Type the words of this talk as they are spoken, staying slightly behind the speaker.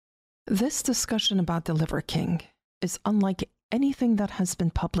This discussion about the liverking is unlike anything that has been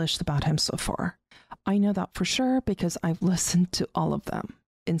published about him so far. I know that for sure because I've listened to all of them.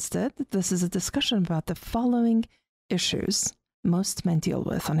 Instead, this is a discussion about the following issues most men deal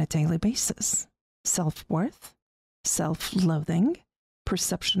with on a daily basis: self-worth, self-loathing,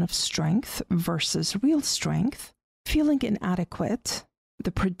 perception of strength versus real strength, feeling inadequate,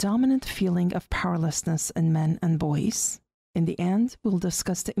 the predominant feeling of powerlessness in men and boys. In the end, we'll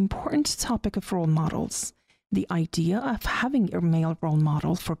discuss the important topic of role models, the idea of having a male role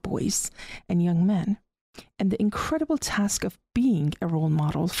model for boys and young men, and the incredible task of being a role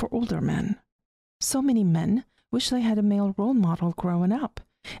model for older men. So many men wish they had a male role model growing up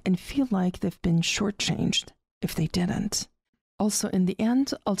and feel like they've been shortchanged if they didn't. Also, in the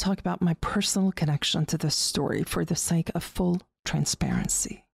end, I'll talk about my personal connection to this story for the sake of full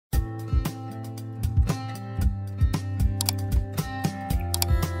transparency.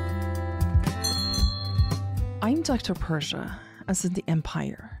 I'm Dr. Persia, as in the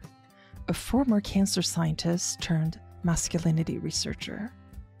Empire, a former cancer scientist turned masculinity researcher.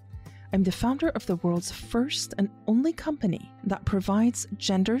 I'm the founder of the world's first and only company that provides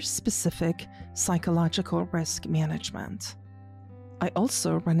gender-specific psychological risk management. I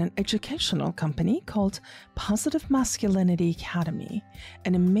also run an educational company called Positive Masculinity Academy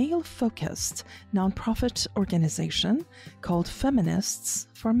and a male-focused nonprofit organization called Feminists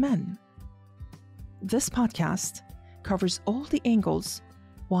for Men. This podcast covers all the angles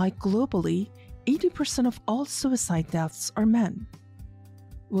why globally 80% of all suicide deaths are men.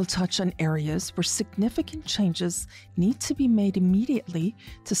 We'll touch on areas where significant changes need to be made immediately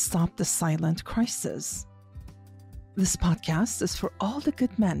to stop the silent crisis. This podcast is for all the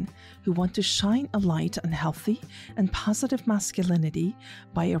good men who want to shine a light on healthy and positive masculinity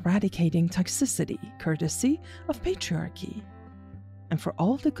by eradicating toxicity, courtesy of patriarchy. And for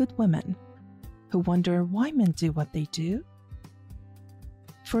all the good women who wonder why men do what they do.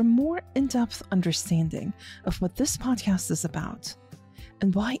 For a more in-depth understanding of what this podcast is about,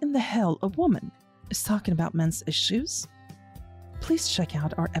 and why in the hell a woman is talking about men's issues, please check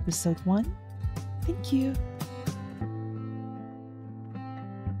out our episode 1. Thank you.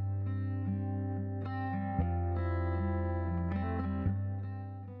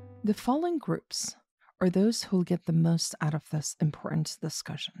 The following groups are those who'll get the most out of this important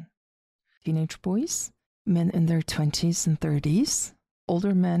discussion: teenage boys, men in their 20s and 30s,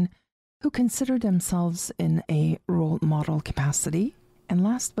 older men who consider themselves in a role model capacity, and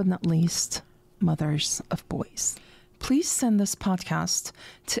last but not least, mothers of boys. Please send this podcast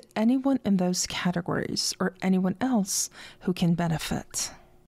to anyone in those categories or anyone else who can benefit.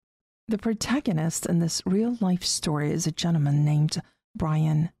 The protagonist in this real-life story is a gentleman named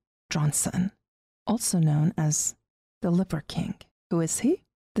Brian Johnson, also known as the Liver King. Who is he?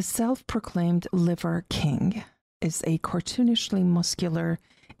 The self-proclaimed Liver King is a cartoonishly muscular,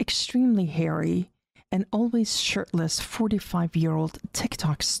 extremely hairy, and always shirtless 45-year-old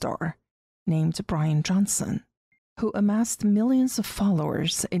TikTok star named Brian Johnson, who amassed millions of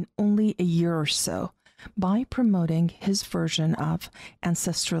followers in only a year or so by promoting his version of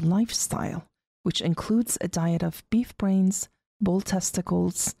ancestral lifestyle, which includes a diet of beef brains, bull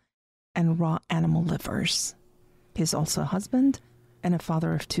testicles, and raw animal livers. He's also a husband and a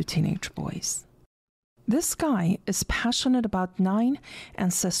father of 2 teenage boys. This guy is passionate about 9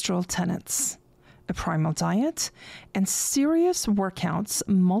 ancestral tenets: a primal diet and serious workouts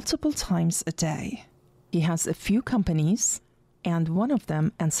multiple times a day. He has a few companies, and one of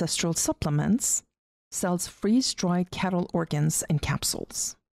them, Ancestral Supplements, sells freeze-dried cattle organs in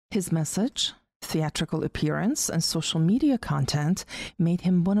capsules. His message, theatrical appearance, and social media content made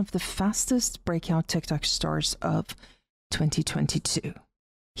him one of the fastest breakout TikTok stars of 2022.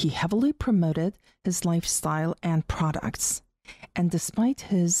 He heavily promoted his lifestyle and products, and despite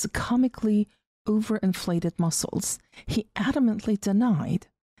his comically overinflated muscles, he adamantly denied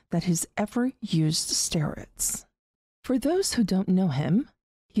that he's ever used steroids. For those who don't know him,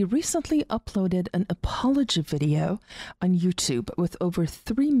 he recently uploaded an apology video on YouTube with over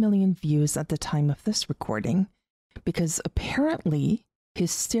 3 million views at the time of this recording, because apparently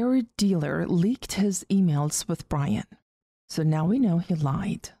his steroid dealer leaked his emails with Brian. So now we know he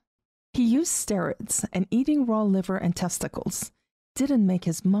lied. He used steroids, and eating raw liver and testicles didn't make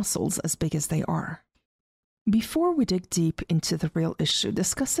his muscles as big as they are. Before we dig deep into the real issue,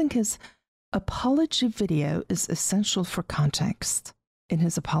 discussing his apology video is essential for context. In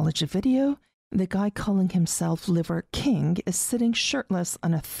his apology video, the guy calling himself Liver King is sitting shirtless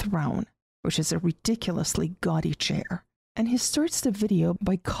on a throne, which is a ridiculously gaudy chair. And he starts the video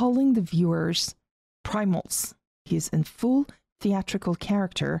by calling the viewers primals. He is in full theatrical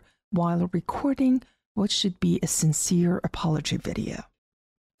character while recording what should be a sincere apology video.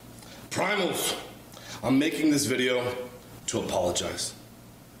 Primals, I'm making this video to apologize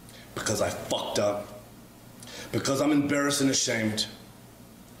because I fucked up, because I'm embarrassed and ashamed,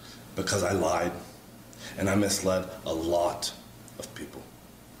 because I lied and I misled a lot of people.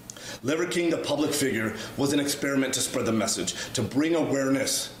 Liverking, the public figure, was an experiment to spread the message, to bring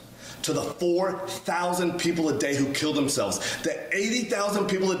awareness to the 4,000 people a day who kill themselves, the 80,000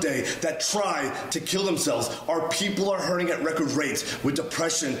 people a day that try to kill themselves. Our people are hurting at record rates with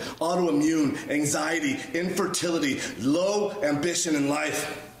depression, autoimmune, anxiety, infertility, low ambition in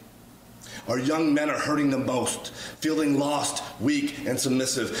life. Our young men are hurting the most, feeling lost, weak, and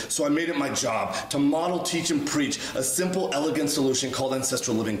submissive. So I made it my job to model, teach, and preach a simple, elegant solution called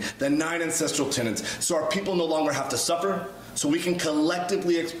ancestral living, the 9 ancestral tenets, so our people no longer have to suffer, so we can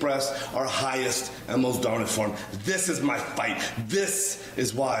collectively express our highest and most dominant form. This is my fight. This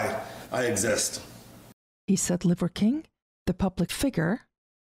is why I exist. He said Liverking, the public figure,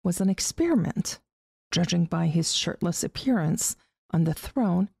 was an experiment. Judging by his shirtless appearance on the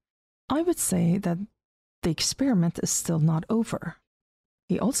throne, I would say that the experiment is still not over.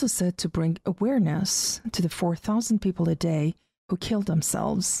 He also said to bring awareness to the 4,000 people a day who kill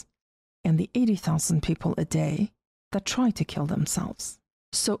themselves and the 80,000 people a day that try to kill themselves.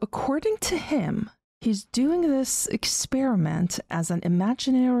 So according to him, he's doing this experiment as an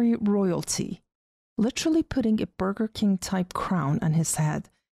imaginary royalty, literally putting a Burger King type crown on his head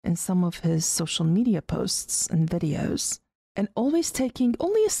in some of his social media posts and videos, and always taking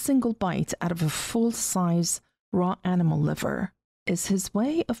only a single bite out of a full-size raw animal liver is his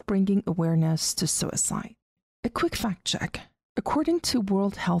way of bringing awareness to suicide. A quick fact check. According to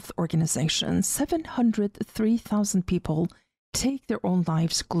World Health Organization, 703,000 people take their own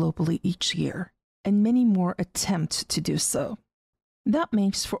lives globally each year, and many more attempt to do so. That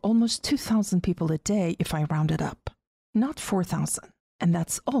makes for almost 2,000 people a day if I round it up, not 4,000. And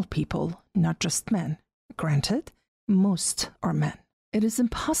that's all people, not just men. Granted, most are men. It is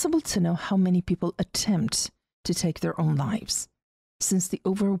impossible to know how many people attempt to take their own lives, since the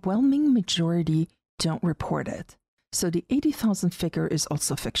overwhelming majority don't report it. So the 80,000 figure is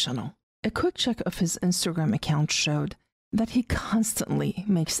also fictional. A quick check of his Instagram account showed that he constantly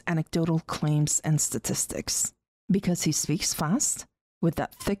makes anecdotal claims and statistics. Because he speaks fast, with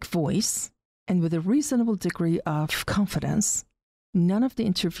that thick voice, and with a reasonable degree of confidence, none of the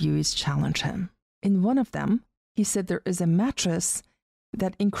interviewees challenge him. In one of them, he said there is a mattress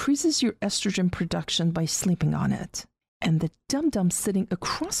that increases your estrogen production by sleeping on it. And the dum-dum sitting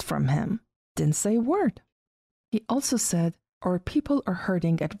across from him didn't say a word. He also said, our people are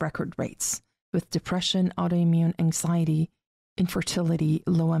hurting at record rates with depression, autoimmune, anxiety, infertility,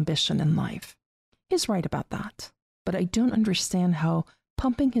 low ambition in life. He's right about that. But I don't understand how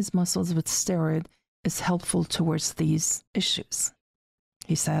pumping his muscles with steroid is helpful towards these issues.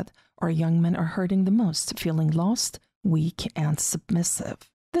 He said, our young men are hurting the most, feeling lost, weak, and submissive.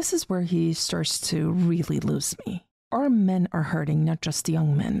 This is where he starts to really lose me. Our men are hurting, not just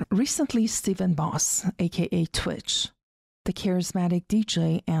young men. Recently, Stephen Boss, aka Twitch, the charismatic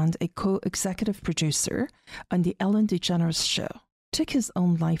DJ and a co-executive producer on the Ellen DeGeneres show, took his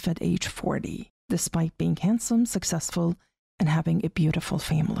own life at age 40, despite being handsome, successful, and having a beautiful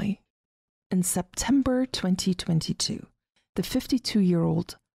family. In September 2022, the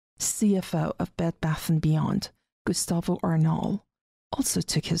 52-year-old CFO of Bed Bath & Beyond, Gustavo Arnal, also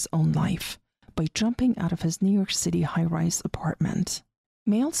took his own life by jumping out of his New York City high-rise apartment.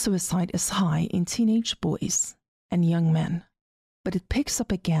 Male suicide is high in teenage boys and young men, but it picks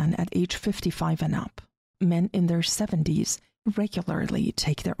up again at age 55 and up. Men in their 70s regularly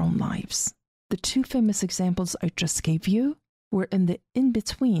take their own lives. The two famous examples I just gave you were in the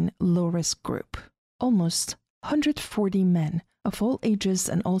in-between low-risk group. Almost 140 men of all ages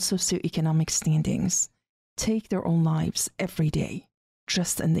and all socioeconomic standings take their own lives every day,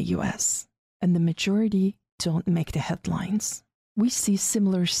 just in the US. And the majority don't make the headlines. We see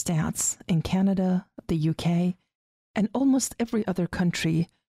similar stats in Canada, the UK, and almost every other country,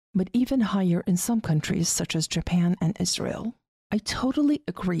 but even higher in some countries such as Japan and Israel. I totally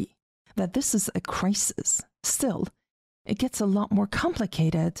agree that this is a crisis. Still, it gets a lot more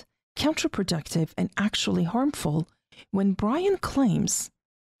complicated, counterproductive, and actually harmful when Brian claims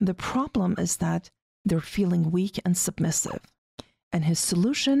the problem is that they're feeling weak and submissive, and his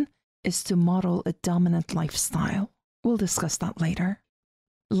solution is to model a dominant lifestyle. We'll discuss that later.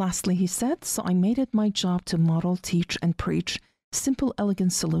 Lastly, he said, so I made it my job to model, teach, and preach simple,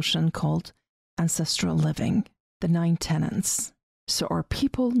 elegant solution called ancestral living, the 9 tenets, so our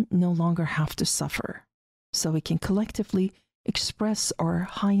people no longer have to suffer, so we can collectively express our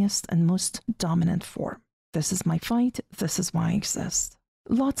highest and most dominant form. This is my fight. This is why I exist.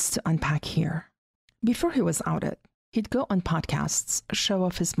 Lots to unpack here. Before he was outed, he'd go on podcasts, show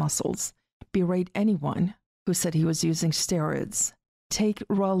off his muscles, berate anyone who said he was using steroids, take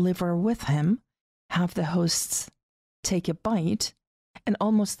raw liver with him, have the hosts take a bite, and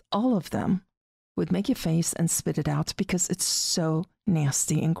almost all of them would make a face and spit it out because it's so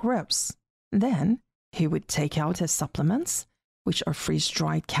nasty and gross. Then he would take out his supplements, which are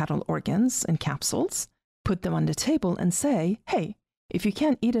freeze-dried cattle organs in capsules, put them on the table and say, hey, if you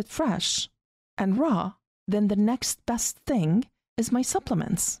can't eat it fresh and raw, then the next best thing is my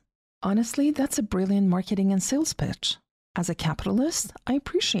supplements. Honestly, that's a brilliant marketing and sales pitch. As a capitalist, I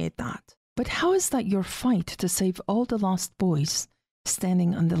appreciate that. But how is that your fight to save all the lost boys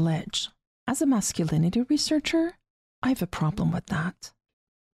standing on the ledge? As a masculinity researcher, I have a problem with that.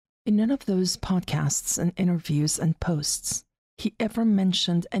 In none of those podcasts and interviews and posts, he ever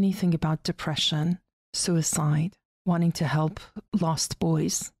mentioned anything about depression, suicide, wanting to help lost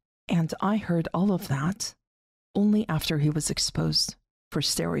boys. And I heard all of that only after he was exposed for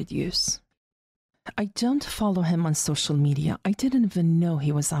steroid use. I don't follow him on social media. I didn't even know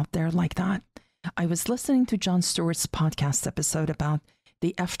he was out there like that. I was listening to Jon Stewart's podcast episode about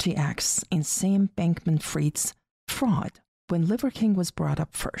the FTX in Sam Bankman-Fried's fraud when Liverking was brought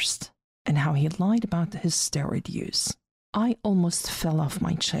up first and how he lied about his steroid use. I almost fell off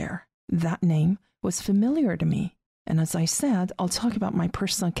my chair. That name was familiar to me. And as I said, I'll talk about my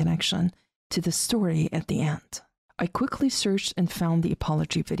personal connection to the story at the end. I quickly searched and found the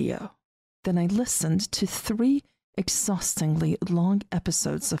apology video. Then I listened to 3 exhaustingly long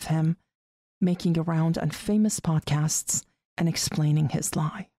episodes of him making a round on famous podcasts and explaining his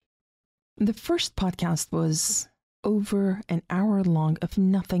lie. The first podcast was over an hour long of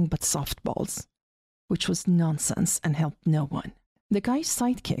nothing but softballs, which was nonsense and helped no one. The guy's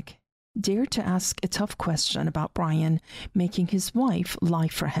sidekick dared to ask a tough question about Brian making his wife lie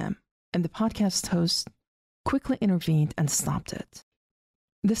for him, and the podcast host quickly intervened and stopped it.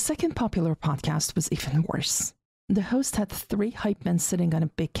 The second popular podcast was even worse. The host had 3 hype men sitting on a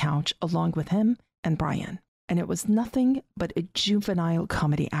big couch along with him and Brian, and it was nothing but a juvenile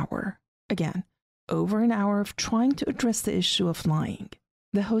comedy hour. Again, over an hour of trying to address the issue of lying.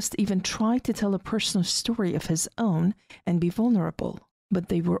 The host even tried to tell a personal story of his own and be vulnerable, but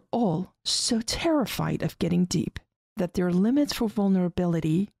they were all so terrified of getting deep that their limit for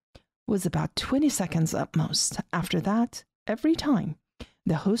vulnerability was about 20 seconds at most. After that, every time,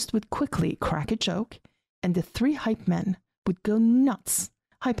 the host would quickly crack a joke, and the 3 hype men would go nuts,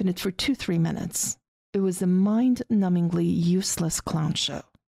 hyping it for 2-3 minutes. It was a mind-numbingly useless clown show.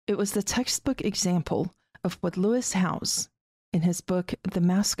 It was the textbook example of what Lewis Howes, in his book The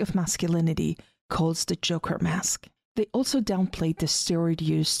Mask of Masculinity, calls the Joker mask. They also downplayed the steroid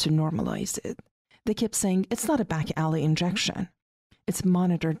use to normalize it. They kept saying, it's not a back alley injection. It's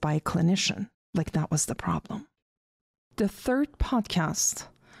monitored by a clinician, like that was the problem. The third podcast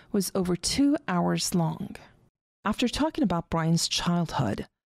was over 2 hours long. After talking about Brian's childhood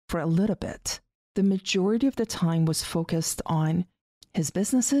for a little bit, the majority of the time was focused on his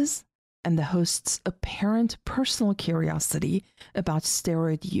businesses and the host's apparent personal curiosity about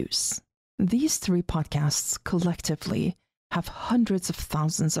steroid use. These 3 podcasts collectively have hundreds of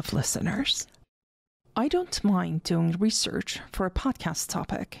thousands of listeners. I don't mind doing research for a podcast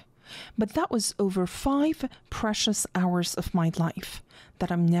topic, but that was over 5 precious hours of my life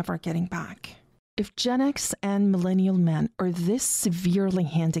that I'm never getting back. If Gen X and millennial men are this severely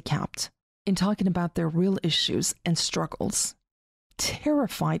handicapped in talking about their real issues and struggles,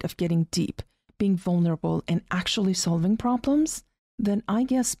 terrified of getting deep, being vulnerable, and actually solving problems, then I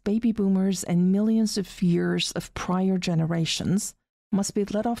guess baby boomers and millions of years of prior generations must be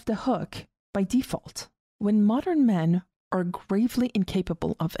let off the hook by default. When modern men are gravely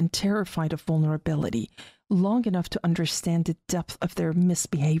incapable of and terrified of vulnerability long enough to understand the depth of their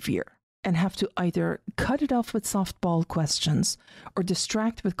misbehavior and have to either cut it off with softball questions or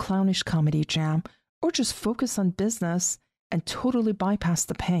distract with clownish comedy jam or just focus on business and totally bypass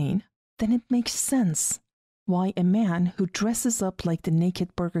the pain, then it makes sense why a man who dresses up like the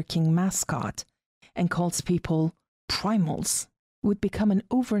naked Burger King mascot and calls people primals would become an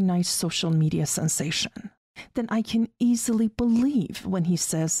overnight social media sensation. Then I can easily believe when he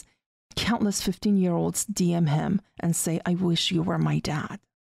says countless 15-year-olds DM him and say, I wish you were my dad.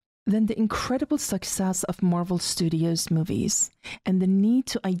 Then the incredible success of Marvel Studios movies and the need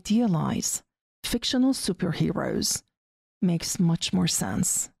to idealize fictional superheroes makes much more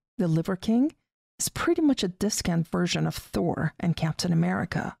sense. The Liver King is pretty much a discount version of Thor and Captain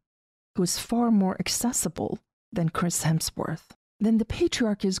America, who is far more accessible than Chris Hemsworth, then the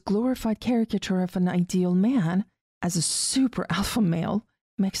patriarchy's glorified caricature of an ideal man as a super alpha male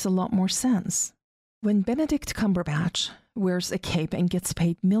makes a lot more sense. When Benedict Cumberbatch wears a cape and gets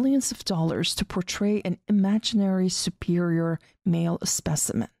paid millions of dollars to portray an imaginary superior male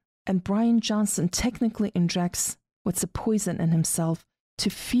specimen, and Brian Johnson technically injects what's a poison in himself to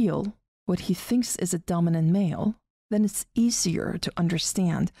feel what he thinks is a dominant male, then it's easier to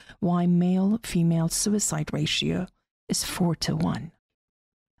understand why male-female suicide ratio is 4-1.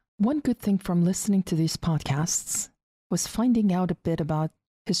 One good thing from listening to these podcasts was finding out a bit about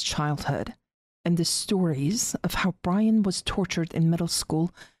his childhood and the stories of how Brian was tortured in middle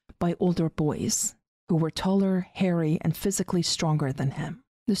school by older boys who were taller, hairy, and physically stronger than him.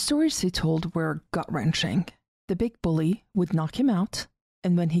 The stories he told were gut-wrenching. The big bully would knock him out,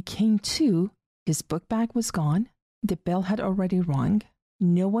 and when he came to, his book bag was gone, the bell had already rung,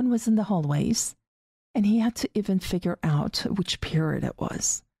 no one was in the hallways, and he had to even figure out which period it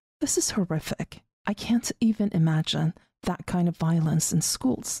was. This is horrific. I can't even imagine that kind of violence in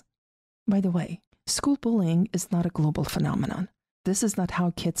schools. By the way, school bullying is not a global phenomenon. This is not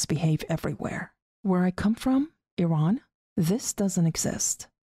how kids behave everywhere. Where I come from, Iran, this doesn't exist.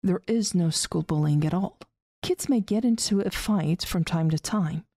 There is no school bullying at all. Kids may get into a fight from time to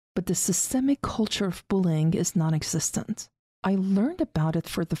time, but the systemic culture of bullying is non-existent. I learned about it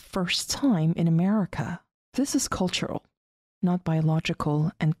for the first time in America. This is cultural, not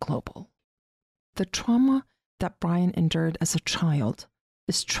biological and global. The trauma that Brian endured as a child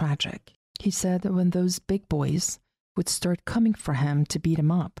is tragic. He said that when those big boys would start coming for him to beat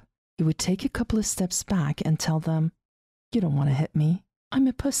him up, he would take a couple of steps back and tell them, "You don't want to hit me. I'm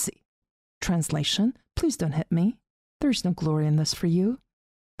a pussy." Translation, "Please don't hit me. There's no glory in this for you.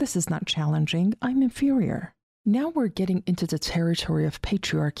 This is not challenging. I'm inferior." Now we're getting into the territory of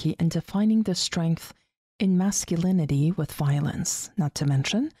patriarchy and defining the strength in masculinity with violence, not to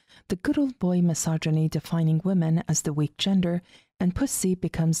mention the good old boy misogyny defining women as the weak gender, and pussy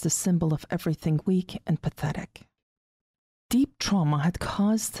becomes the symbol of everything weak and pathetic. Deep trauma had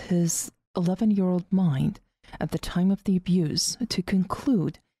caused his 11-year-old mind at the time of the abuse to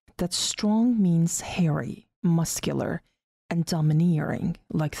conclude that strong means hairy, muscular, and domineering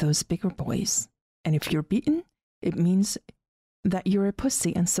like those bigger boys. And if you're beaten, it means that you're a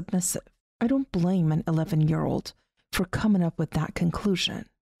pussy and submissive. I don't blame an 11-year-old for coming up with that conclusion.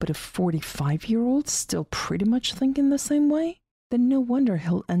 But if 45-year-olds still pretty much thinking the same way, then no wonder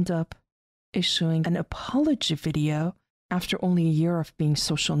he'll end up issuing an apology video after only a year of being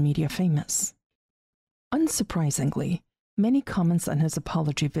social media famous. Unsurprisingly, many comments on his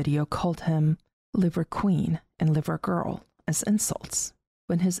apology video called him liver queen and liver girl as insults,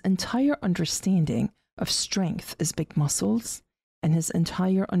 when his entire understanding of strength is big muscles, and his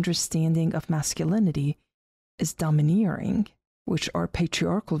entire understanding of masculinity is domineering, which are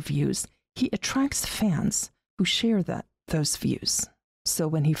patriarchal views. He attracts fans who share those views. So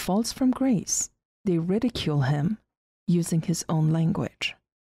when he falls from grace, they ridicule him using his own language.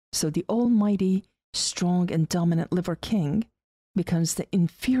 So the almighty, strong, and dominant liver king becomes the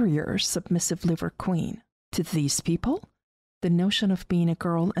inferior, submissive liver queen. To these people, the notion of being a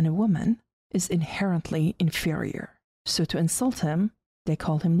girl and a woman is inherently inferior. So to insult him, they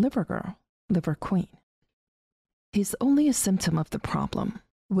call him liver girl, liver queen. He's only a symptom of the problem.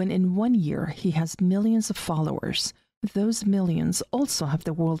 When in 1 year he has millions of followers, those millions also have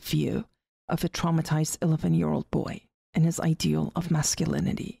the worldview of a traumatized 11-year-old boy and his ideal of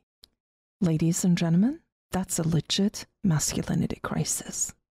masculinity. Ladies and gentlemen, that's a legit masculinity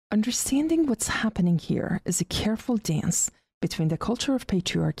crisis. Understanding what's happening here is a careful dance between the culture of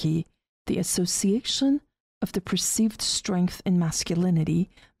patriarchy, the association of the perceived strength in masculinity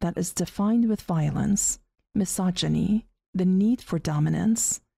that is defined with violence, misogyny, the need for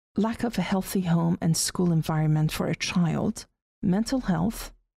dominance, lack of a healthy home and school environment for a child, mental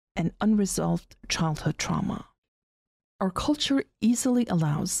health, and unresolved childhood trauma. Our culture easily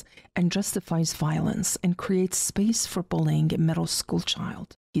allows and justifies violence and creates space for bullying a middle school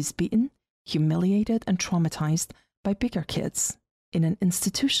child. He's beaten, humiliated, and traumatized by bigger kids in an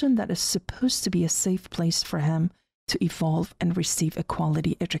institution that is supposed to be a safe place for him to evolve and receive a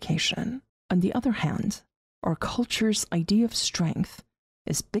quality education. On the other hand, our culture's idea of strength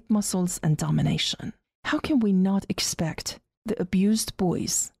is big muscles and domination. How can we not expect the abused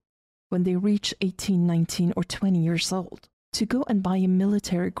boys, when they reach 18, 19, or 20 years old, to go and buy a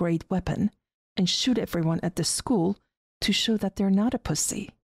military-grade weapon and shoot everyone at the school to show that they're not a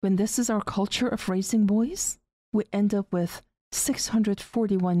pussy? When this is our culture of raising boys, we end up with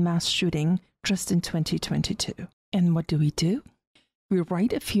 641 mass shooting just in 2022. And what do? We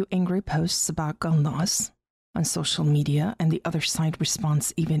write a few angry posts about gun laws, on social media, and the other side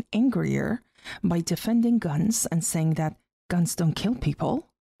responds even angrier by defending guns and saying that guns don't kill people.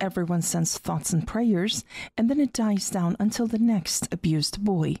 Everyone sends thoughts and prayers, and then it dies down until the next abused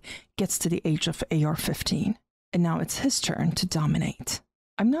boy gets to the age of AR-15. And now it's his turn to dominate.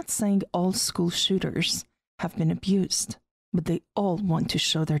 I'm not saying all school shooters have been abused, but they all want to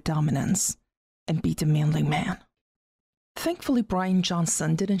show their dominance and be the manly man. Thankfully, Brian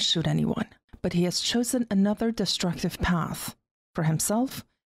Johnson didn't shoot anyone, but he has chosen another destructive path for himself,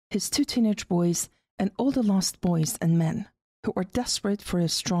 his 2 teenage boys, and all the lost boys and men who are desperate for a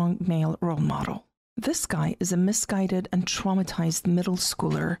strong male role model. This guy is a misguided and traumatized middle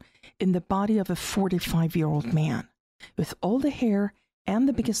schooler in the body of a 45-year-old man with all the hair and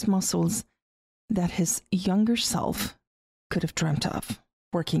the biggest muscles that his younger self could have dreamt of.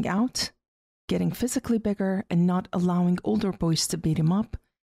 Working out, getting physically bigger, and not allowing older boys to beat him up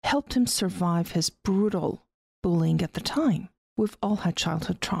helped him survive his brutal bullying at the time. We've all had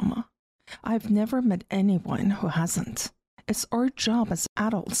childhood trauma. I've never met anyone who hasn't. It's our job as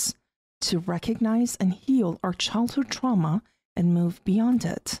adults to recognize and heal our childhood trauma and move beyond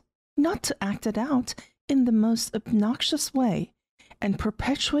it, not to act it out in the most obnoxious way and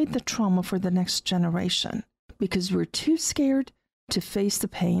perpetuate the trauma for the next generation because we're too scared to face the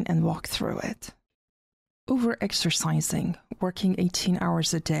pain and walk through it. Over-exercising, working 18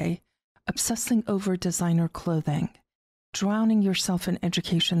 hours a day, obsessing over designer clothing, drowning yourself in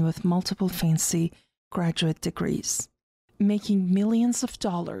education with multiple fancy graduate degrees, making millions of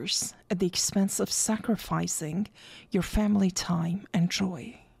dollars at the expense of sacrificing your family time and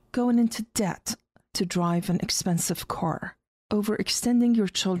joy, going into debt to drive an expensive car, overextending your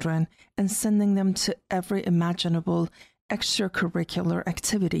children and sending them to every imaginable extracurricular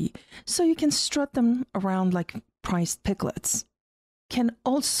activity so you can strut them around like prized piglets, can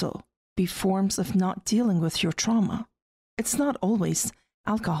also be forms of not dealing with your trauma. It's not always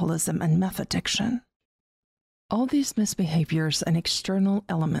alcoholism and meth addiction. All these misbehaviors and external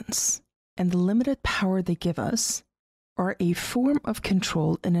elements and the limited power they give us are a form of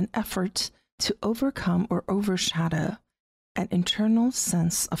control in an effort to overcome or overshadow an internal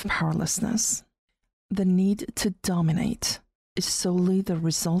sense of powerlessness. The need to dominate is solely the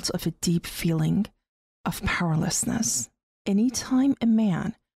result of a deep feeling of powerlessness. Anytime a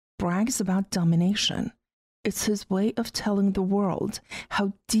man brags about domination, it's his way of telling the world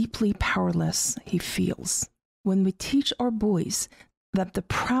how deeply powerless he feels. When we teach our boys that the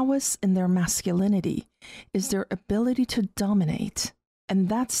prowess in their masculinity is their ability to dominate, and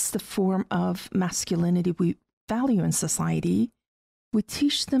that's the form of masculinity we value in society, we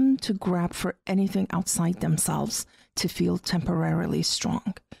teach them to grab for anything outside themselves to feel temporarily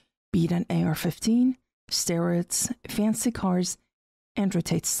strong, be it an AR-15, steroids, fancy cars, Andrew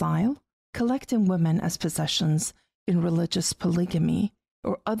Tate style, collecting women as possessions in religious polygamy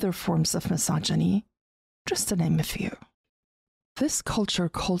or other forms of misogyny, just to name a few. This culture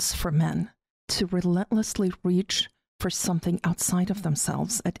calls for men to relentlessly reach for something outside of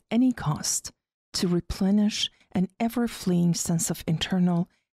themselves at any cost to replenish an ever-fleeing sense of internal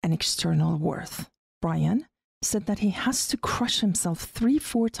and external worth. Brian said that he has to crush himself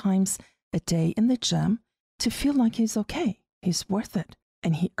 3-4 times a day in the gym to feel like he's okay, he's worth it,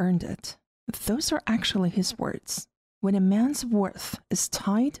 and he earned it. Those are actually his words. When a man's worth is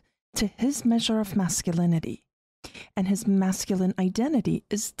tied to his measure of masculinity, and his masculine identity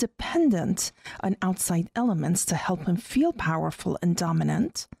is dependent on outside elements to help him feel powerful and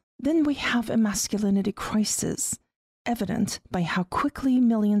dominant, then we have a masculinity crisis, evident by how quickly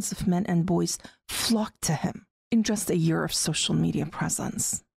millions of men and boys flock to him in just a year of social media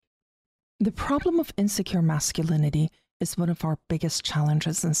presence. The problem of insecure masculinity is one of our biggest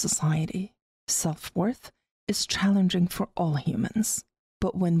challenges in society. Self-worth is challenging for all humans,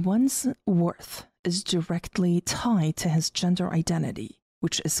 but when one's worth is directly tied to his gender identity,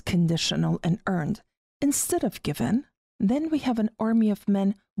 which is conditional and earned instead of given, then we have an army of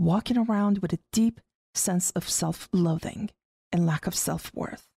men walking around with a deep sense of self-loathing and lack of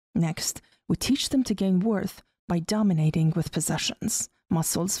self-worth. Next, we teach them to gain worth by dominating with possessions,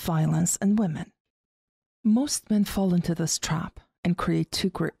 muscles, violence, and women. Most men fall into this trap and create 2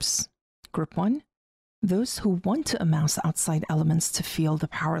 groups. Group 1, those who want to amass outside elements to feel the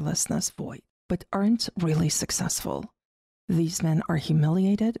powerlessness void, but aren't really successful. These men are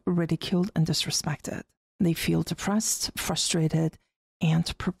humiliated, ridiculed, and disrespected. They feel depressed, frustrated,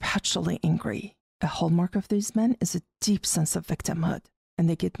 and perpetually angry. A hallmark of these men is a deep sense of victimhood, and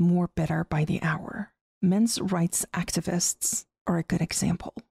they get more bitter by the hour. Men's rights activists are a good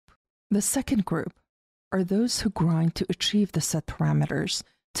example. The second group are those who grind to achieve the set parameters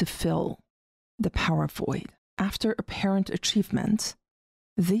to fill the power void. After apparent achievement,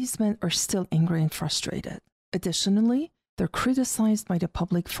 these men are still angry and frustrated. Additionally, they're criticized by the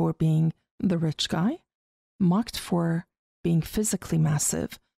public for being the rich guy, mocked for being physically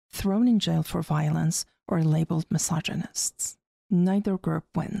massive, thrown in jail for violence, or labeled misogynists. Neither group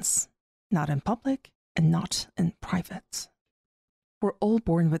wins, not in public and not in private. We're all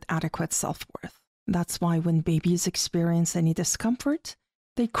born with adequate self-worth. That's why when babies experience any discomfort,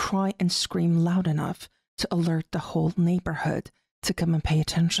 they cry and scream loud enough to alert the whole neighborhood to come and pay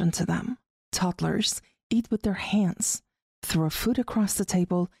attention to them. Toddlers eat with their hands, throw food across the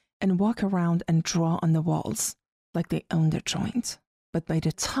table, and walk around and draw on the walls like they own the joint. But by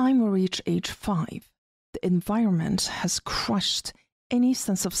the time we reach age 5, the environment has crushed any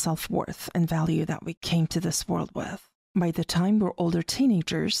sense of self-worth and value that we came to this world with. By the time we're older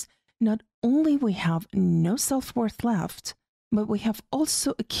teenagers, not only we have no self-worth left, but we have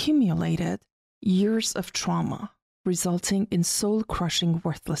also accumulated years of trauma, resulting in soul-crushing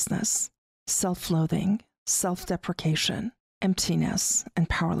worthlessness, self-loathing, self-deprecation, emptiness, and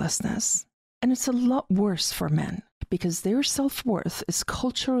powerlessness. And it's a lot worse for men because their self-worth is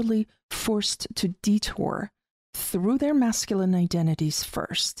culturally forced to detour through their masculine identities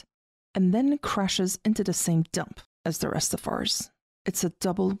first, and then crashes into the same dump as the rest of ours. It's a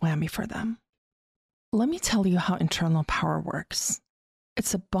double whammy for them. Let me tell you how internal power works.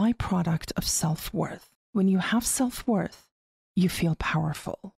 It's a byproduct of self-worth. When you have self-worth, you feel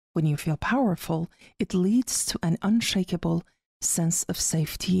powerful. When you feel powerful, it leads to an unshakable sense of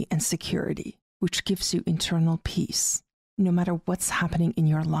safety and security, which gives you internal peace, no matter what's happening in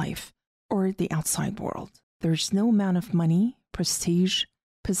your life or the outside world. There's no amount of money, prestige,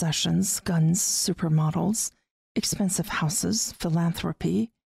 possessions, guns, supermodels, expensive houses,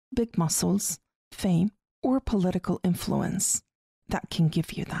 philanthropy, big muscles, fame, or political influence that can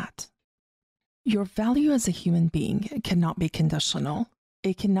give you that. Your value as a human being cannot be conditional.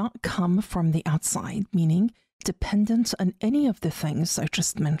 It cannot come from the outside, meaning dependent on any of the things I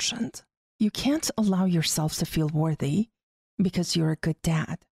just mentioned. You can't allow yourself to feel worthy because you're a good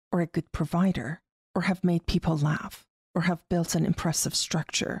dad or a good provider or have made people laugh or have built an impressive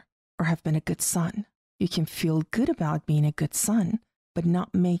structure or have been a good son. You can feel good about being a good son, but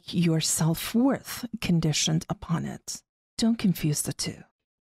not make your self-worth conditioned upon it. Don't confuse the two.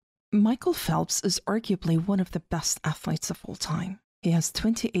 Michael Phelps is arguably one of the best athletes of all time. He has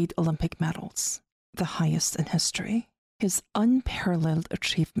 28 Olympic medals, the highest in history. His unparalleled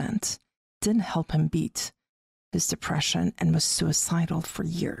achievement didn't help him beat his depression and was suicidal for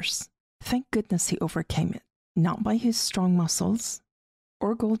years. Thank goodness he overcame it, not by his strong muscles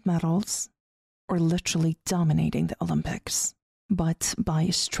or gold medals or literally dominating the Olympics, but by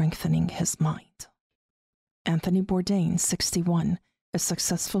strengthening his mind. Anthony Bourdain, 61, a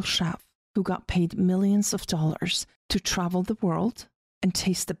successful chef who got paid millions of dollars to travel the world and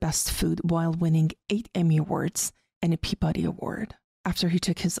taste the best food while winning 8 Emmy Awards and a Peabody Award. After he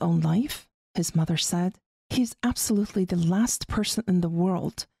took his own life, his mother said, "He's absolutely the last person in the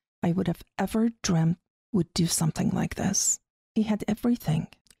world I would have ever dreamt would do something like this. He had everything."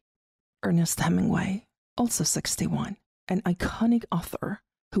 Ernest Hemingway, also 61, an iconic author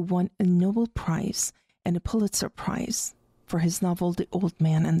who won a Nobel Prize and a Pulitzer Prize for his novel The Old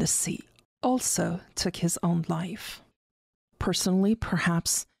Man and the Sea, also took his own life. Personally,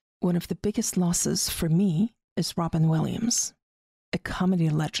 perhaps one of the biggest losses for me is Robin Williams, a comedy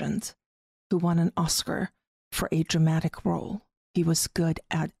legend who won an Oscar for a dramatic role. He was good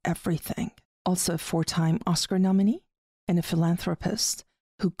at everything. Also a 4-time Oscar nominee and a philanthropist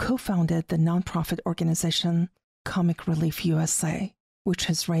who co-founded the nonprofit organization Comic Relief USA, which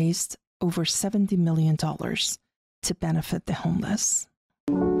has raised over $70 million to benefit the homeless.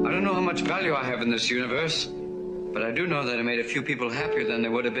 I don't know how much value I have in this universe, but I do know that I made a few people happier than they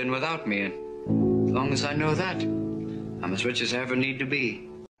would have been without me. And as long as I know that, I'm as rich as I ever need to be.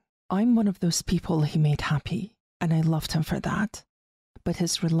 I'm one of those people he made happy, and I loved him for that. But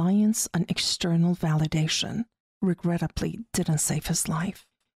his reliance on external validation regrettably didn't save his life.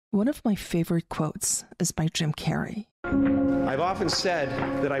 One of my favorite quotes is by Jim Carrey. I've often said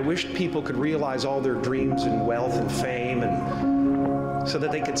that I wished people could realize all their dreams and wealth and fame, and so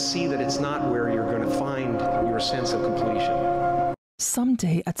that they could see that it's not where you're going to find your sense of completion.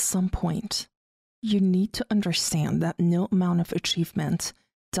 Someday, at some point, you need to understand that no amount of achievement,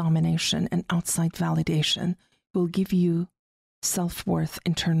 domination, and outside validation will give you self-worth,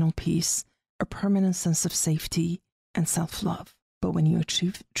 internal peace, a permanent sense of safety, and self-love. But when you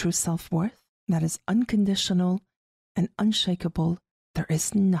achieve true self-worth that is unconditional and unshakable, there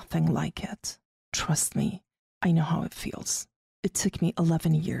is nothing like it. Trust me, I know how it feels. It took me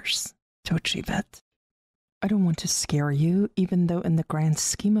 11 years to achieve it. I don't want to scare you, even though in the grand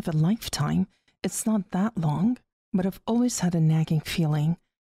scheme of a lifetime, it's not that long, but I've always had a nagging feeling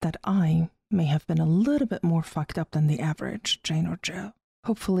that I may have been a little bit more fucked up than the average Jane or Joe.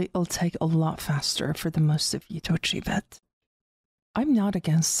 Hopefully, it'll take a lot faster for the most of you to achieve it. I'm not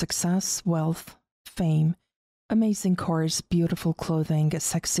against success, wealth, fame, amazing cars, beautiful clothing, a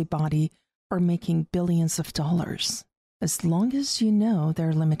sexy body, or making billions of dollars. As long as you know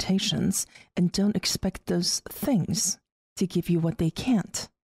their limitations and don't expect those things to give you what they can't.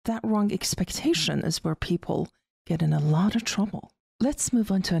 That wrong expectation is where people get in a lot of trouble. Let's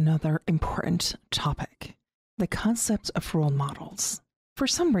move on to another important topic, the concept of role models. For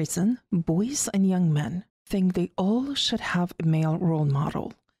some reason, boys and young men think they all should have a male role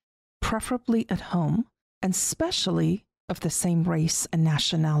model, preferably at home, and especially of the same race and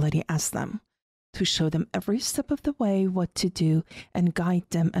nationality as them, to show them every step of the way what to do and guide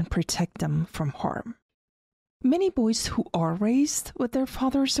them and protect them from harm. Many boys who are raised with their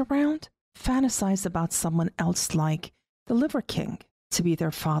fathers around fantasize about someone else like the liverking to be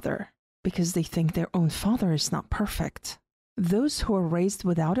their father because they think their own father is not perfect. Those who are raised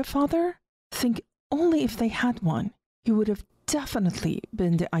without a father think only if they had one, he would have definitely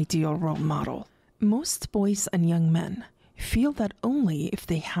been the ideal role model. Most boys and young men feel that only if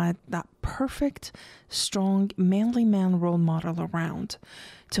they had that perfect, strong, manly man role model around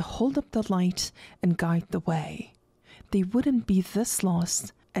to hold up the light and guide the way, they wouldn't be this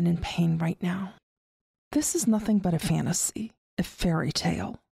lost and in pain right now. This is nothing but a fantasy, a fairy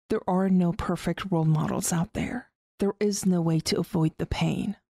tale. There are no perfect role models out there. There is no way to avoid the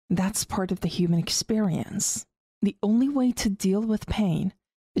pain. That's part of the human experience. The only way to deal with pain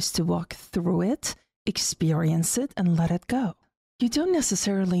is to walk through it, experience it, and let it go. You don't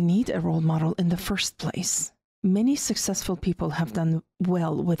necessarily need a role model in the first place. Many successful people have done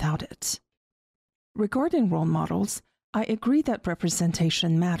well without it. Regarding role models, I agree that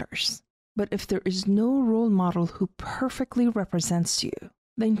representation matters. But if there is no role model who perfectly represents you,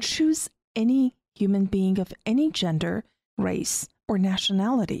 then choose any human being of any gender, race, or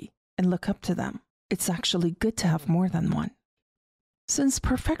nationality and look up to them. It's actually good to have more than one. Since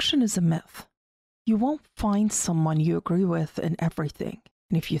perfection is a myth, you won't find someone you agree with in everything.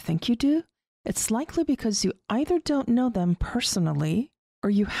 And if you think you do, it's likely because you either don't know them personally or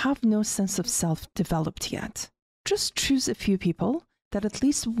you have no sense of self developed yet. Just choose a few people that at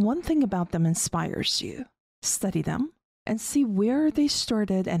least one thing about them inspires you. Study them and see where they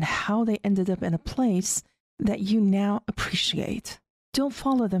started and how they ended up in a place that you now appreciate. Don't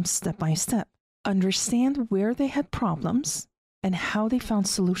follow them step by step. Understand where they had problems and how they found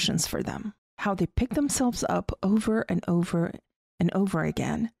solutions for them, how they picked themselves up over and over and over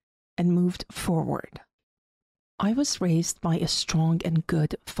again and moved forward. I was raised by a strong and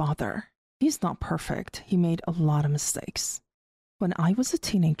good father. He's not perfect. He made a lot of mistakes. When I was a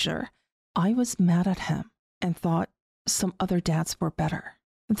teenager, I was mad at him and thought some other dads were better.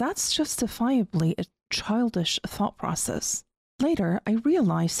 That's justifiably a childish thought process. Later, I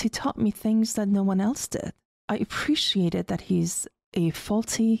realized he taught me things that no one else did. I appreciated that he's a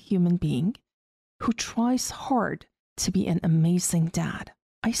faulty human being who tries hard to be an amazing dad.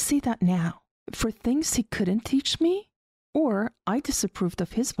 I see that now. For things he couldn't teach me, or I disapproved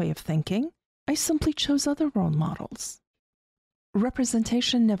of his way of thinking, I simply chose other role models.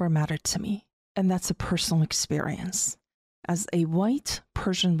 Representation never mattered to me, and that's a personal experience. As a white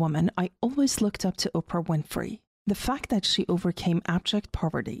Persian woman, I always looked up to Oprah Winfrey. The fact that she overcame abject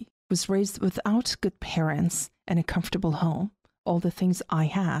poverty, was raised without good parents and a comfortable home, all the things I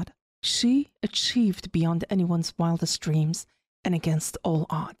had, she achieved beyond anyone's wildest dreams and against all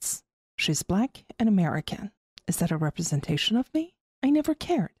odds. She's Black and American. Is that a representation of me? I never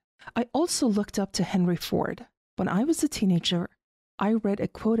cared. I also looked up to Henry Ford. When I was a teenager, I read a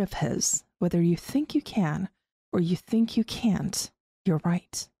quote of his, "Whether you think you can or you think you can't, you're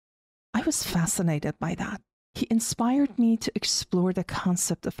right." I was fascinated by that. He inspired me to explore the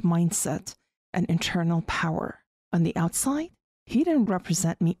concept of mindset and internal power. On the outside, he didn't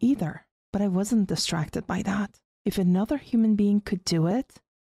represent me either, but I wasn't distracted by that. If another human being could do it,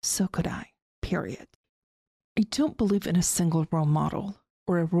 so could I, period. I don't believe in a single role model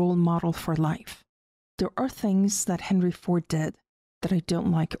or a role model for life. There are things that Henry Ford did that I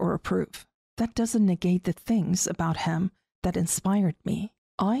don't like or approve. That doesn't negate the things about him that inspired me.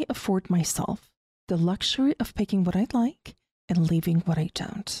 I afford myself the luxury of picking what I like and leaving what I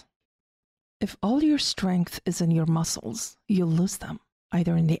don't. If all your strength is in your muscles, you'll lose them,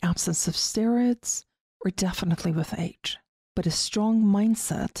 either in the absence of steroids or definitely with age. But a strong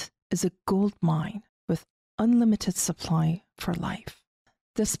mindset is a gold mine with unlimited supply for life.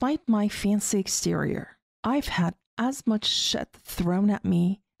 Despite my fancy exterior, I've had as much shit thrown at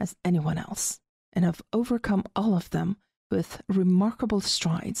me as anyone else, and I've overcome all of them with remarkable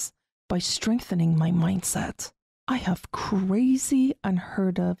strides by strengthening my mindset. I have crazy,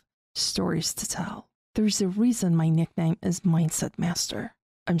 unheard of stories to tell. There's a reason my nickname is Mindset Master.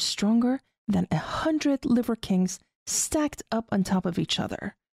 I'm stronger than 100 liver kings stacked up on top of each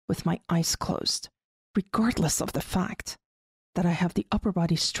other with my eyes closed, regardless of the fact that I have the upper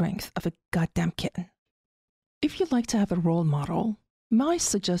body strength of a goddamn kitten. If you'd like to have a role model, may I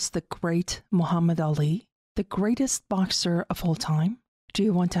suggest the great Muhammad Ali, the greatest boxer of all time? Do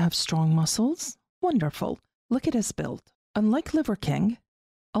you want to have strong muscles? Wonderful. Look at his build. Unlike Liver King,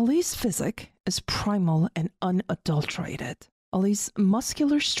 Ali's physique is primal and unadulterated. Ali's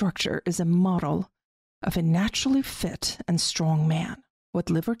muscular structure is a model of a naturally fit and strong man. What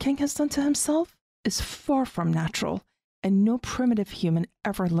Liver King has done to himself is far from natural, and no primitive human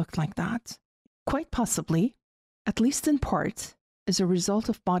ever looked like that. Quite possibly, at least in part, is a result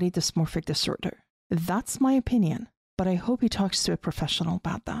of body dysmorphic disorder. That's my opinion, but I hope he talks to a professional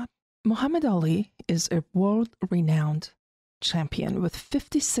about that. Muhammad Ali is a world-renowned champion with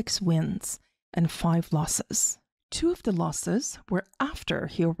 56 wins and 5 losses. 2 of the losses were after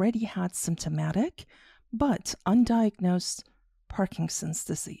he already had symptomatic but undiagnosed Parkinson's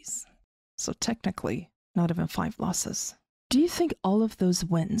disease. So technically, not even 5 losses. Do you think all of those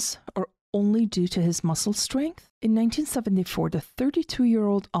wins are only due to his muscle strength? In 1974, the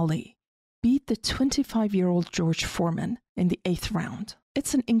 32-year-old Ali beat the 25-year-old George Foreman in the 8th round.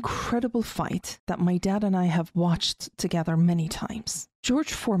 It's an incredible fight that my dad and I have watched together many times.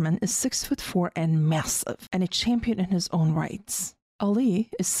 George Foreman is 6'4" and massive, and a champion in his own rights. Ali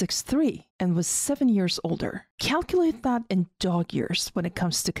is 6'3" and was 7 years older. Calculate that in dog years when it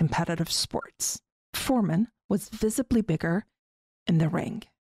comes to competitive sports. Foreman was visibly bigger in the ring.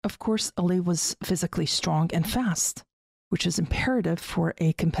 Of course, Ali was physically strong and fast, which is imperative for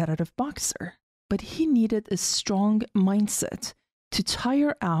a competitive boxer. But he needed a strong mindset to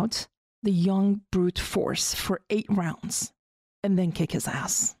tire out the young brute force for 8 rounds and then kick his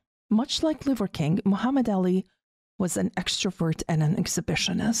ass. Much like Liver King, Muhammad Ali was an extrovert and an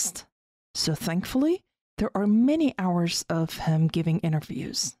exhibitionist. So thankfully, there are many hours of him giving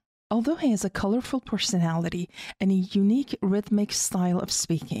interviews. Although he has a colorful personality and a unique rhythmic style of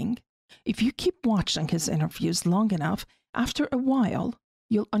speaking, if you keep watching his interviews long enough, after a while,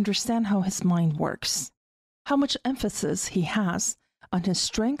 you'll understand how his mind works, how much emphasis he has on his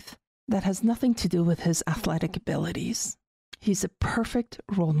strength that has nothing to do with his athletic abilities. He's a perfect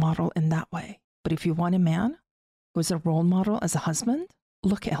role model in that way. But if you want a man who is a role model as a husband,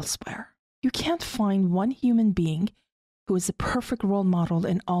 look elsewhere. You can't find one human being who is a perfect role model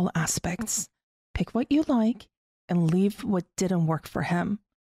in all aspects. Pick what you like and leave what didn't work for him.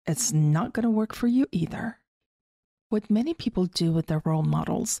 It's not going to work for you either. What many people do with their role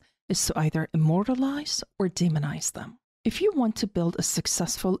models is to either immortalize or demonize them. If you want to build a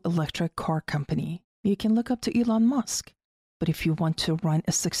successful electric car company, you can look up to Elon Musk. But if you want to run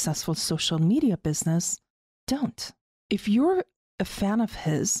a successful social media business, don't. If you're a fan of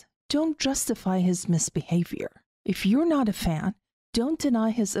his, don't justify his misbehavior. If you're not a fan, don't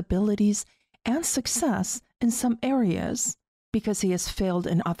deny his abilities and success in some areas because he has failed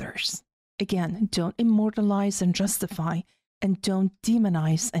in others. Again, don't immortalize and justify, and don't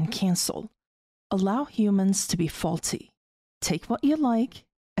demonize and cancel. Allow humans to be faulty. Take what you like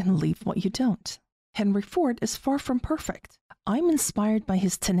and leave what you don't. Henry Ford is far from perfect. I'm inspired by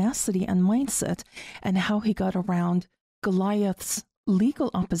his tenacity and mindset and how he got around Goliath's legal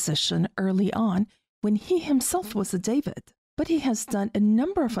opposition early on when he himself was a David. But he has done a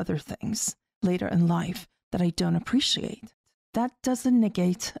number of other things later in life that I don't appreciate. That doesn't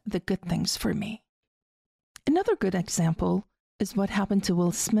negate the good things for me. Another good example is what happened to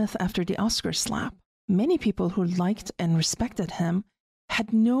Will Smith after the Oscar slap. Many people who liked and respected him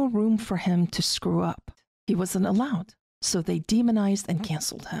had no room for him to screw up. He wasn't allowed, so they demonized and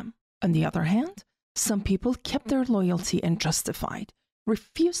canceled him. On the other hand, some people kept their loyalty and justified,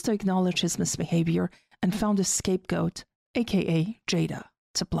 refused to acknowledge his misbehavior, and found a scapegoat, aka Jada,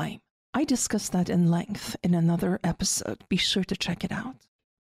 to blame. I discussed that in length in another episode. Be sure to check it out.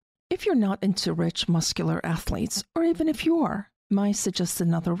 If you're not into rich, muscular athletes, or even if you are, may I suggest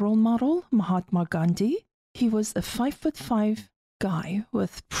another role model, Mahatma Gandhi? He was a 5'5" guy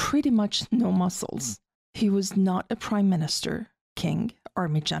with pretty much no muscles. He was not a prime minister, king,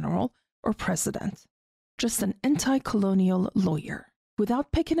 army general, or president, just an anti-colonial lawyer.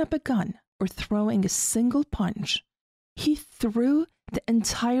 Without picking up a gun or throwing a single punch, he threw the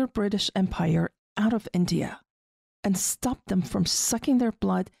entire British Empire out of India and stopped them from sucking their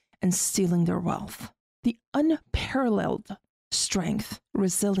blood and stealing their wealth. The unparalleled strength,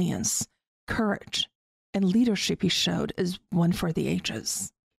 resilience, courage, and leadership he showed is one for the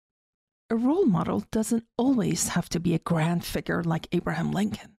ages. A role model doesn't always have to be a grand figure like Abraham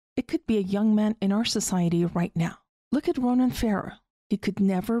Lincoln. It could be a young man in our society right now. Look at Ronan Farrow. He could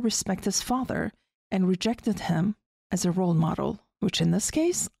never respect his father and rejected him as a role model, which in this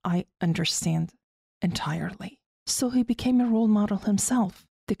case, I understand entirely. So he became a role model himself.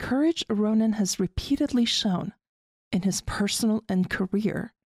 The courage Ronan has repeatedly shown in his personal and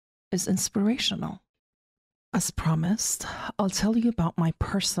career is inspirational. As promised, I'll tell you about my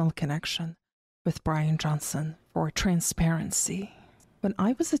personal connection with Brian Johnson for transparency. When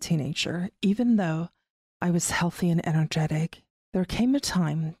I was a teenager, even though I was healthy and energetic, there came a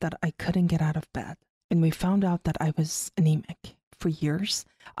time that I couldn't get out of bed, and we found out that I was anemic. For years,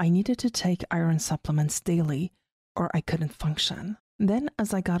 I needed to take iron supplements daily or I couldn't function. Then,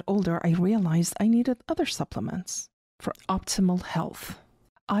 as I got older, I realized I needed other supplements for optimal health.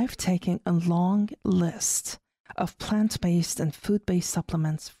 I've taken a long list of plant-based and food-based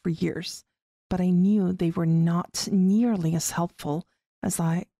supplements for years, but I knew they were not nearly as helpful as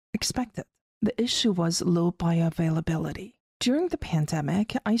I expected. The issue was low bioavailability. During the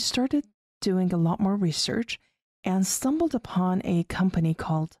pandemic, I started doing a lot more research and stumbled upon a company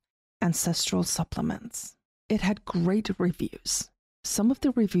called Ancestral Supplements. It had great reviews. Some of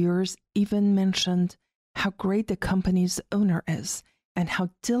the reviewers even mentioned how great the company's owner is and how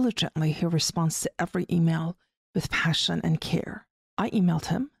diligently he responds to every email with passion and care. I emailed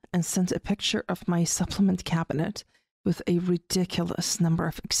him and sent a picture of my supplement cabinet with a ridiculous number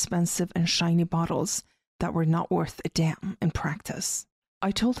of expensive and shiny bottles that were not worth a damn in practice.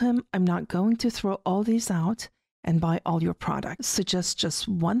 I told him I'm not going to throw all these out and buy all your products. Suggest just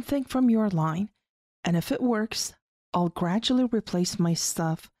one thing from your line, and if it works, I'll gradually replace my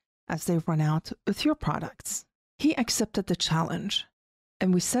stuff as they run out with your products. He accepted the challenge,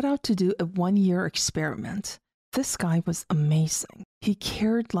 and we set out to do a 1-year experiment. This guy was amazing. He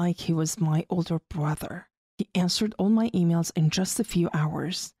cared like he was my older brother. He answered all my emails in just a few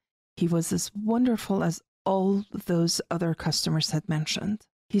hours. He was as wonderful as all those other customers had mentioned.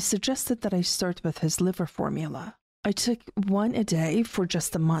 He suggested that I start with his liver formula. I took one a day for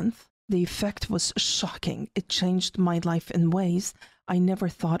just a month. The effect was shocking. It changed my life in ways I never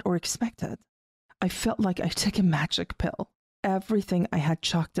thought or expected. I felt like I took a magic pill. Everything I had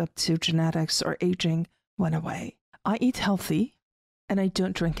chalked up to genetics or aging went away. I eat healthy, and I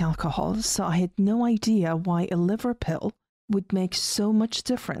don't drink alcohol, so I had no idea why a liver pill would make so much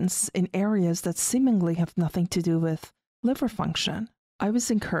difference in areas that seemingly have nothing to do with liver function. I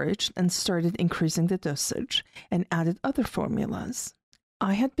was encouraged and started increasing the dosage and added other formulas.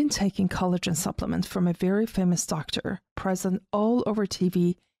 I had been taking collagen supplements from a very famous doctor, present all over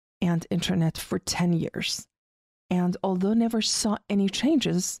TV and internet for 10 years. And although never saw any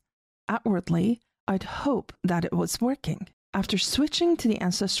changes outwardly, I'd hope that it was working. After switching to the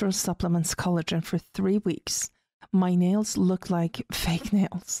Ancestral Supplements collagen for 3 weeks, my nails looked like fake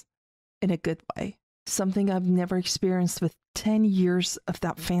nails, in a good way. Something I've never experienced with 10 years of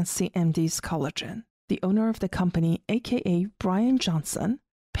that fancy MD's collagen. The owner of the company, aka Brian Johnson,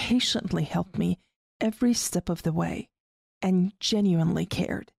 patiently helped me every step of the way and genuinely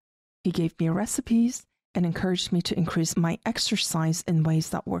cared. He gave me recipes and encouraged me to increase my exercise in ways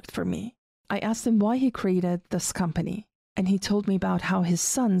that worked for me. I asked him why he created this company, and he told me about how his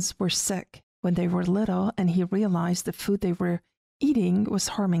sons were sick when they were little and he realized the food they were eating was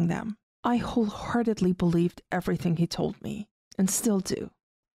harming them. I wholeheartedly believed everything he told me, and still do.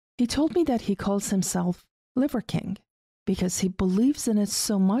 He told me that he calls himself liverking because he believes in it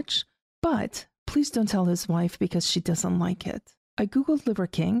so much, but please don't tell his wife because she doesn't like it. I googled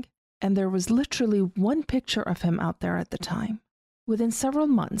liverking, and there was literally one picture of him out there at the time. Within several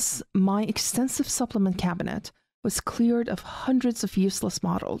months, my extensive supplement cabinet was cleared of hundreds of useless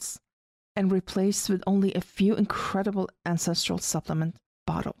bottles and replaced with only a few incredible ancestral supplement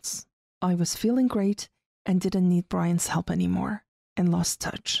bottles. I was feeling great and didn't need Brian's help anymore and lost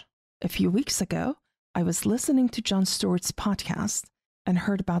touch. A few weeks ago, I was listening to Jon Stewart's podcast and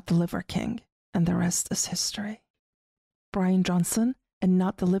heard about the Liver King, and the rest is history. Brian Johnson, and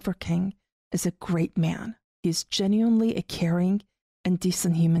not the Liver King, is a great man. He is genuinely a caring and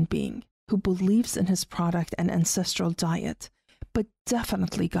decent human being who believes in his product and ancestral diet, but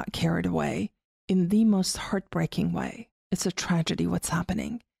definitely got carried away in the most heartbreaking way. It's a tragedy what's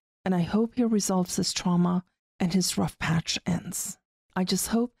happening, and I hope he resolves his trauma and his rough patch ends. I just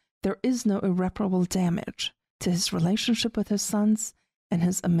hope there is no irreparable damage to his relationship with his sons and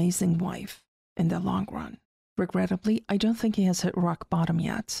his amazing wife in the long run. Regrettably, I don't think he has hit rock bottom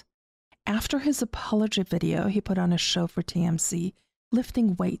yet. after his apology video, he put on a show for TMZ,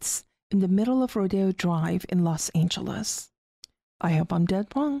 lifting weights in the middle of Rodeo Drive in Los Angeles. I hope I'm dead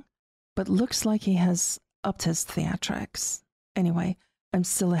wrong, but looks like he has upped his theatrics. Anyway, I'm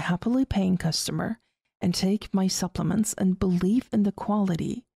still a happily paying customer and take my supplements and believe in the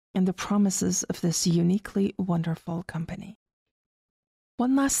quality and the promises of this uniquely wonderful company.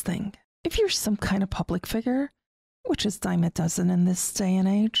 One last thing, if you're some kind of public figure, which is dime a dozen in this day and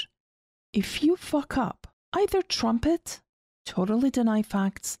age, if you fuck up, either trump it, totally deny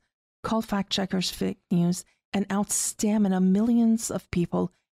facts, call fact checkers fake news, and out stamina millions of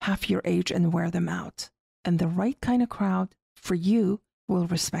people half your age and wear them out. And the right kind of crowd for you will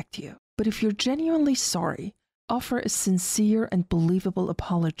respect you. But if you're genuinely sorry, offer a sincere and believable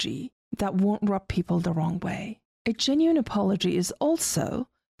apology that won't rub people the wrong way. A genuine apology is also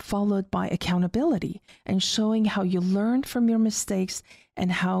followed by accountability and showing how you learned from your mistakes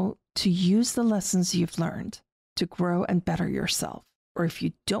and how to use the lessons you've learned to grow and better yourself. Or if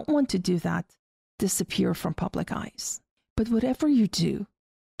you don't want to do that, disappear from public eyes. But whatever you do,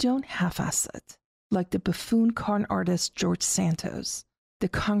 don't half-ass it. Like the buffoon con artist George Santos, the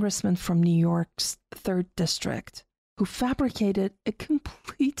congressman from New York's 3rd District, who fabricated a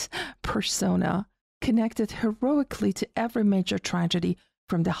complete persona connected heroically to every major tragedy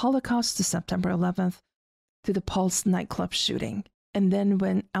from the Holocaust to September 11th to the Pulse nightclub shooting, and then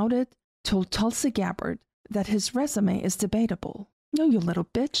when outed, told Tulsi Gabbard that his resume is debatable. No, you little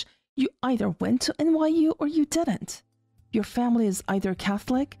bitch, you either went to NYU or you didn't. Your family is either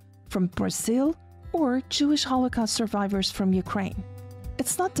Catholic from Brazil or Jewish Holocaust survivors from Ukraine.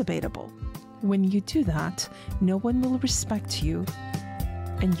 It's not debatable. When you do that, no one will respect you,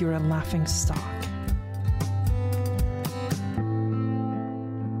 and you're a laughing stock.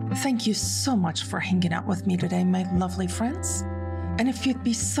 Thank you so much for hanging out with me today, my lovely friends. And if you'd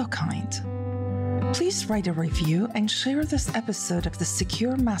be so kind, please write a review and share this episode of the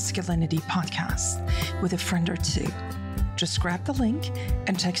Secure Masculinity Podcast with a friend or two. Just grab the link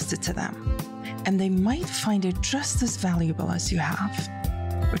and text it to them, and they might find it just as valuable as you have,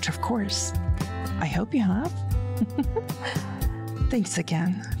 which of course, I hope you have. Thanks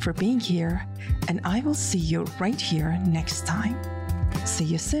again for being here, and I will see you right here next time. See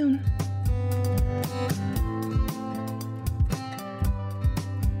you soon.